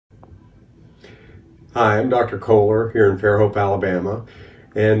Hi, I'm Dr. Koehler here in Fairhope, Alabama.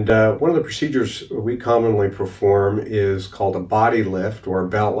 And one of the procedures we commonly perform is called a body lift or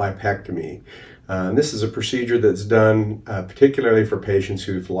belt lipectomy. And this is a procedure that's done particularly for patients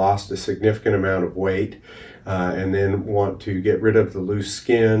who've lost a significant amount of weight and then want to get rid of the loose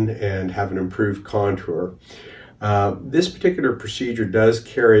skin and have an improved contour. This particular procedure does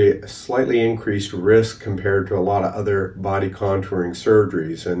carry a slightly increased risk compared to a lot of other body contouring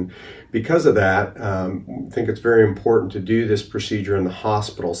surgeries, and because of that, I think it's very important to do this procedure in the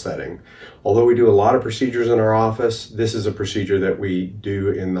hospital setting. Although we do a lot of procedures in our office, this is a procedure that we do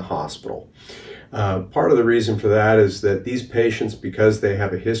in the hospital. Part of the reason for that is that these patients, because they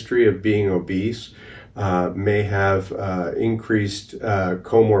have a history of being obese, may have increased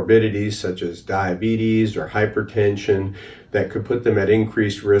comorbidities such as diabetes or hypertension that could put them at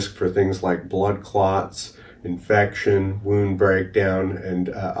increased risk for things like blood clots, infection, wound breakdown, and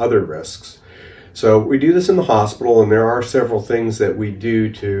other risks. So we do this in the hospital, and there are several things that we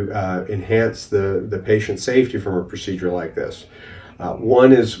do to enhance the patient safety from a procedure like this.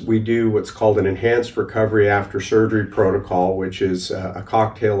 One is we do what's called an enhanced recovery after surgery protocol, which is a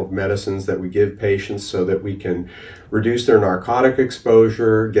cocktail of medicines that we give patients so that we can reduce their narcotic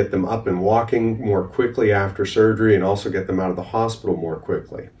exposure, get them up and walking more quickly after surgery, and also get them out of the hospital more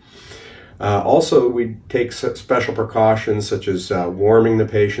quickly. Also, we take special precautions such as warming the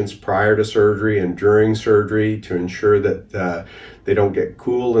patients prior to surgery and during surgery to ensure that they don't get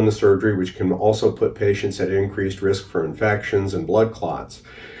cooled in the surgery, which can also put patients at increased risk for infections and blood clots.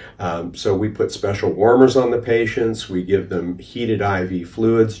 So we put special warmers on the patients. We give them heated IV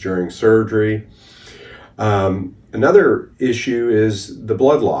fluids during surgery. Another issue is the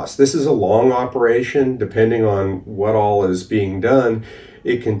blood loss. This is a long operation. Depending on what all is being done,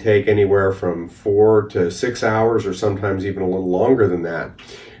 it can take anywhere from 4 to 6 hours or sometimes even a little longer than that.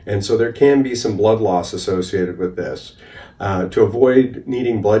 And so there can be some blood loss associated with this. To avoid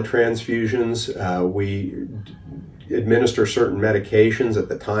needing blood transfusions, we administer certain medications at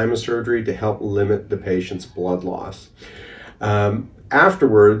the time of surgery to help limit the patient's blood loss.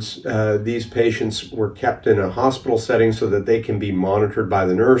 Afterwards, these patients were kept in a hospital setting so that they can be monitored by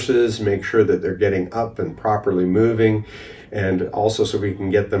the nurses, make sure that they're getting up and properly moving, and also so we can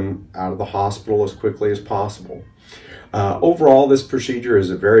get them out of the hospital as quickly as possible. Overall, this procedure is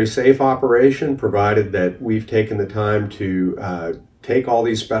a very safe operation, provided that we've taken the time to take all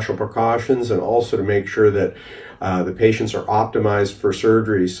these special precautions and also to make sure that the patients are optimized for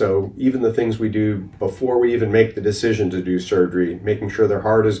surgery. So even the things we do before we even make the decision to do surgery, making sure their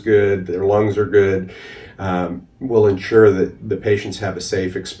heart is good, their lungs are good, will ensure that the patients have a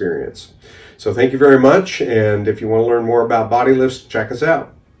safe experience. So thank you very much, and if you want to learn more about body lifts, check us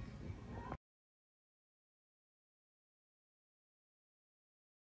out.